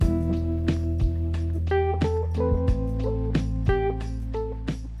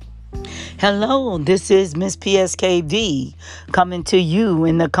Hello, this is Miss PSKV coming to you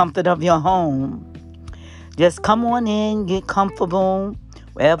in the comfort of your home. Just come on in, get comfortable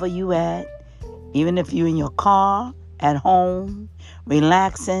wherever you at. Even if you're in your car, at home,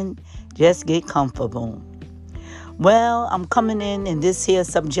 relaxing, just get comfortable. Well, I'm coming in and this here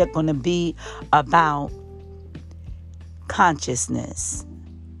subject going to be about consciousness.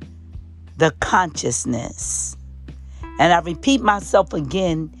 The consciousness. And I repeat myself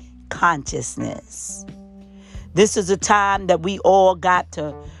again, consciousness. This is a time that we all got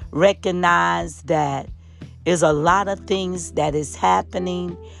to recognize that is a lot of things that is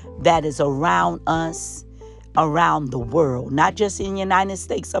happening that is around us, around the world, not just in the United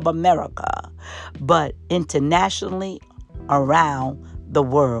States of America, but internationally around the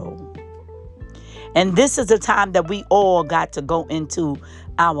world. And this is a time that we all got to go into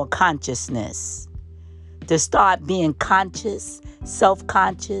our consciousness, to start being conscious,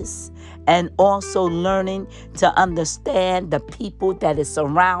 self-conscious, and also learning to understand the people that is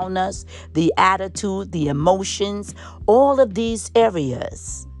around us, the attitude, the emotions, all of these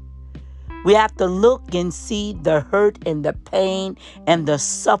areas. We have to look and see the hurt and the pain and the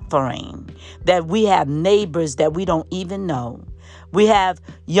suffering, that we have neighbors that we don't even know. We have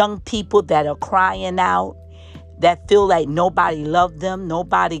young people that are crying out, that feel like nobody loved them,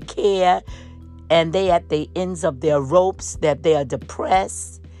 nobody cared, and they at the ends of their ropes, that they are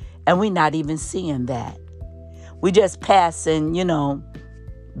depressed, and we're not even seeing that. We just passing,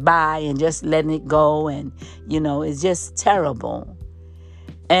 by and just letting it go, and, it's just terrible.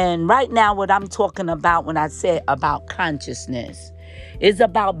 And right now, what I'm talking about when I say about consciousness is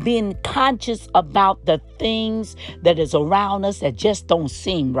about being conscious about the things that is around us that just don't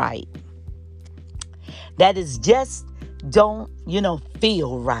seem right. That is just don't,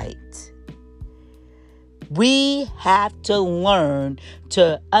 feel right. We have to learn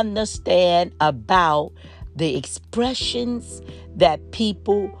to understand about the expressions that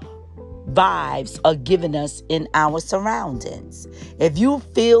people vibes are giving us in our surroundings. If you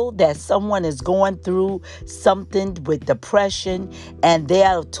feel that someone is going through something with depression and they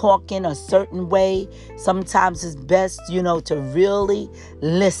are talking a certain way, sometimes it's best, to really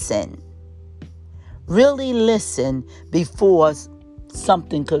listen. Really listen before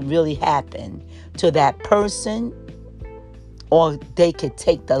something could really happen to that person, or they could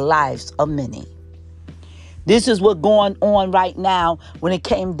take the lives of many. This is what's going on right now when it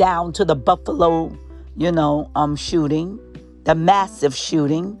came down to the Buffalo, shooting, the massive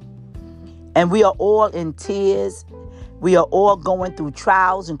shooting. And we are all in tears. We are all going through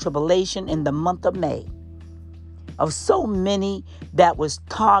trials and tribulation in the month of May of so many that was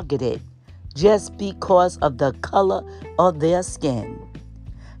targeted just because of the color of their skin.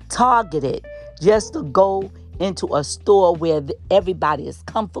 Targeted just to go into a store where everybody is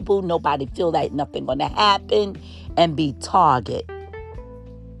comfortable, nobody feel like nothing gonna happen, and be target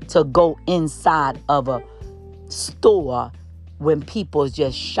to go inside of a store when people is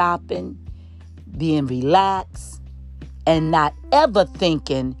just shopping, being relaxed, and not ever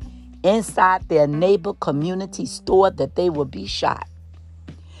thinking inside their neighbor community store that they will be shot.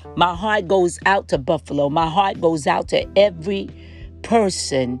 My heart goes out to Buffalo. My heart goes out to every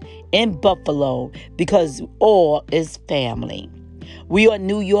person in Buffalo, because all is family. We are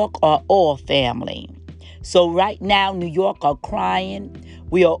New York are all family. So right now, New York are crying.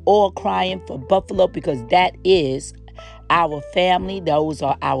 We are all crying for Buffalo because that is our family. Those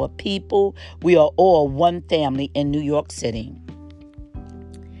are our people. We are all one family in New York City.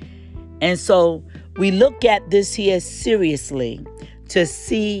 And so we look at this here seriously to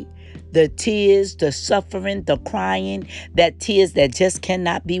see the tears, the suffering, the crying, that tears that just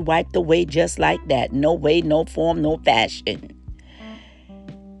cannot be wiped away just like that. No way, no form, no fashion.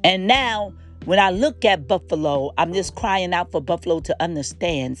 And now, when I look at Buffalo, I'm just crying out for Buffalo to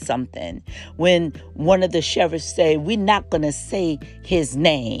understand something. When one of the sheriffs say, we're not going to say his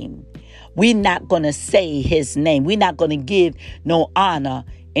name. We're not going to say his name. We're not going to give no honor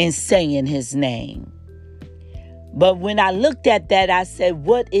in saying his name. But when I looked at that, I said,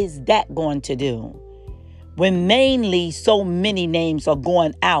 what is that going to do? When mainly so many names are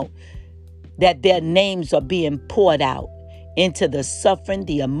going out, that their names are being poured out into the suffering,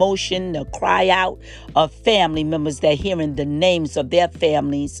 the emotion, the cry out of family members that hearing the names of their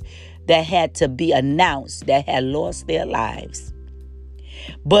families that had to be announced, that had lost their lives.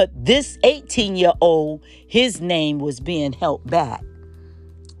 But this 18-year-old, his name was being held back,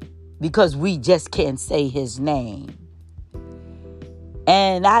 because we just can't say his name.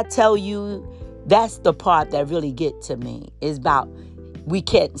 And I tell you, that's the part that really get to me, is about we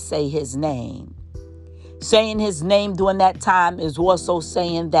can't say his name. Saying his name during that time is also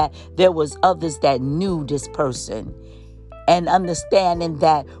saying that there was others that knew this person and understanding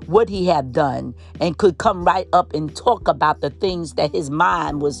that what he had done and could come right up and talk about the things that his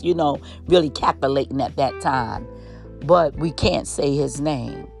mind was, really calculating at that time. But we can't say his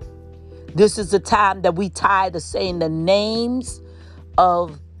name. This is the time that we tired of saying the names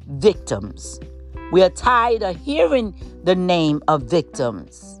of victims. We are tired of hearing the name of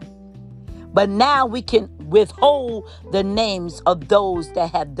victims. But now we can withhold the names of those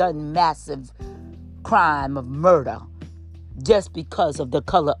that have done massive crime of murder just because of the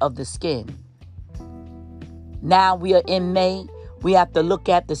color of the skin. Now we are in May. We have to look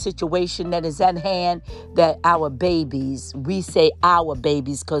at the situation that is at hand, that our babies, we say our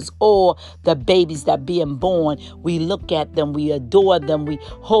babies because all the babies that are being born, we look at them, we adore them, we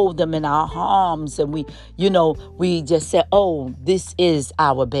hold them in our arms, and we just say, oh, this is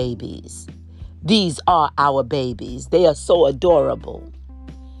our babies. These are our babies. They are so adorable.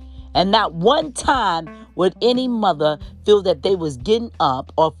 And not one time would any mother feel that they was getting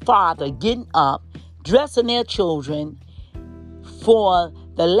up or father getting up, dressing their children for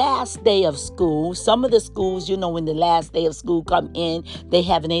the last day of school. Some of the schools, when the last day of school come in, they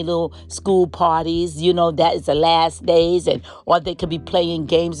having their little school parties, that is the last days, or they could be playing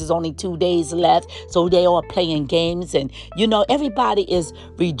games. There's only 2 days left, so they are playing games, and everybody is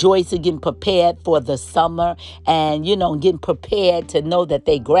rejoicing, getting prepared for the summer, and getting prepared to know that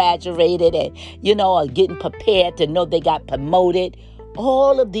they graduated, and are getting prepared to know they got promoted.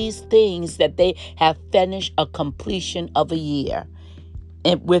 All of these things that they have finished a completion of a year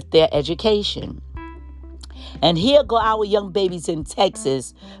with their education. And here go our young babies in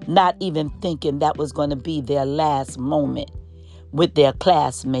Texas, not even thinking that was going to be their last moment with their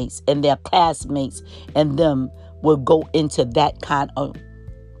classmates, and their classmates and them will go into that kind of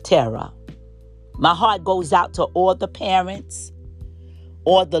terror. My heart goes out to all the parents,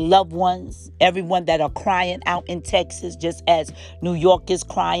 or the loved ones, everyone that are crying out in Texas, just as New York is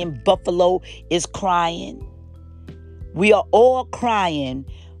crying, Buffalo is crying. We are all crying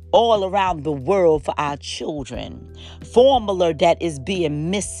all around the world for our children. Formula that is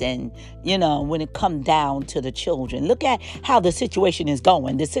being missing, when it comes down to the children. Look at how the situation is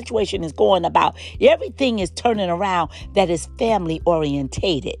going. The situation is going about, everything is turning around that is family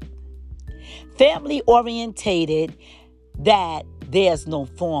orientated. Family orientated, that there's no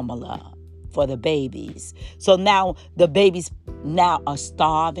formula for the babies. So now the babies now are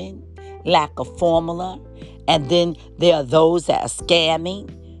starving, lack of formula. And then there are those that are scamming,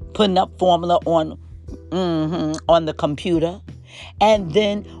 putting up formula on the computer. And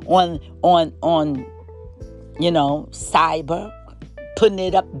then on cyber, putting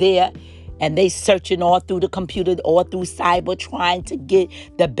it up there. And they searching all through the computer, all through cyber, trying to get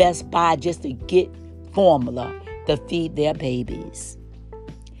the best buy just to get formula to feed their babies.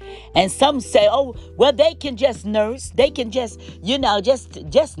 And some say, oh, well, they can just nurse. They can just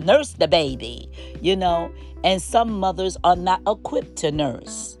nurse the baby, And some mothers are not equipped to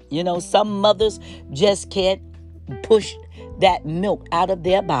nurse. Some mothers just can't push that milk out of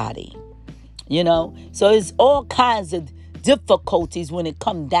their body, So it's all kinds of difficulties when it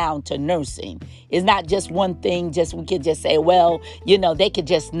comes down to nursing. It's not just one thing, we can just say, well, they could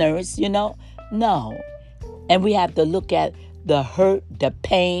just nurse, No. And we have to look at the hurt, the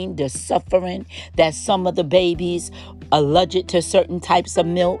pain, the suffering that some of the babies are allergic to certain types of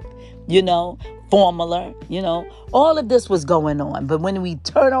milk, formula, all of this was going on. But when we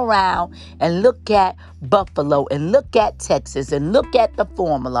turn around and look at Buffalo and look at Texas and look at the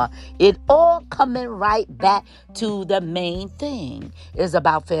formula, it all coming right back to the main thing. It's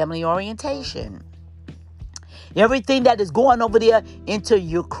about family orientation. Everything that is going over there into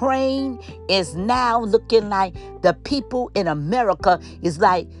Ukraine is now looking like the people in America is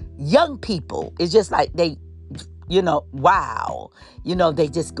like young people. It's just like they, wow. They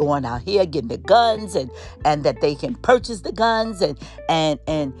just going out here getting the guns and that they can purchase the guns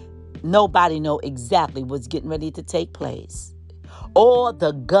and nobody know exactly what's getting ready to take place. All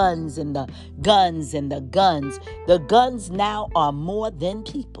the guns and the guns and the guns. The guns now are more than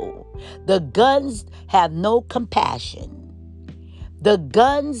people. The guns have no compassion. The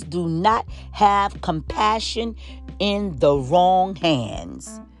guns do not have compassion in the wrong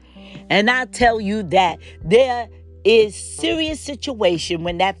hands. And I tell you that there is serious situation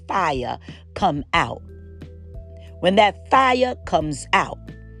when that fire come out. When that fire comes out.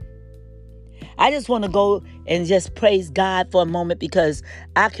 I just want to go and just praise God for a moment, because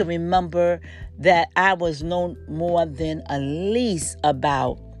I can remember that I was no more than at least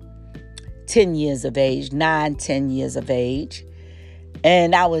about 10 years of age, 9, 10 years of age.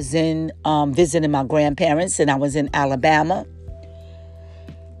 And I was in visiting my grandparents, and I was in Alabama.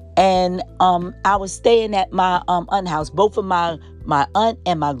 And I was staying at my aunt house. Both of my aunt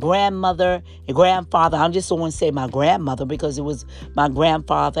and my grandmother and grandfather. I just don't want to say my grandmother because it was my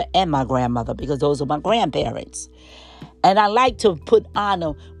grandfather and my grandmother because those are my grandparents. And I like to put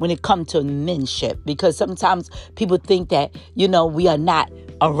honor when it comes to menship because sometimes people think that, we are not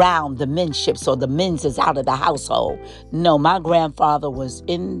around the menship, so the men's is out of the household. No, my grandfather was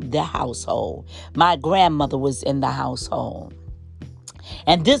in the household. My grandmother was in the household.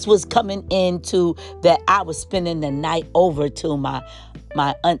 And this was coming into that I was spending the night over to my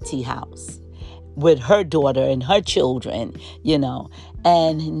auntie house with her daughter and her children,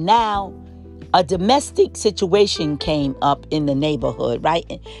 And now a domestic situation came up in the neighborhood,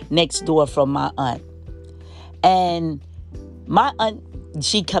 right next door from my aunt. And my aunt,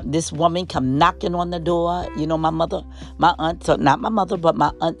 this woman come knocking on the door. My aunt, so not my mother, but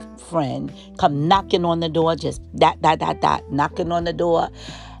my aunt friend, come knocking on the door, just knocking on the door.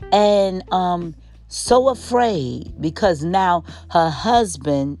 And so afraid because now her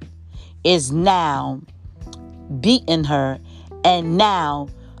husband is now beating her and now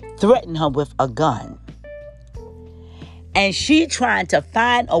threaten her with a gun. And she trying to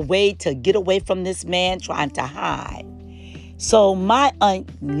find a way to get away from this man, trying to hide. So my aunt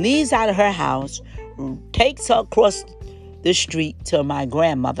leaves out of her house, takes her across the street to my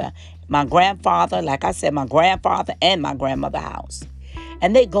grandmother, my grandfather, like I said, my grandfather and my grandmother's house.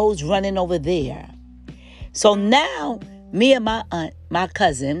 And they goes running over there. So now me and my aunt, my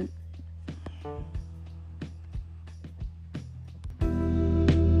cousin,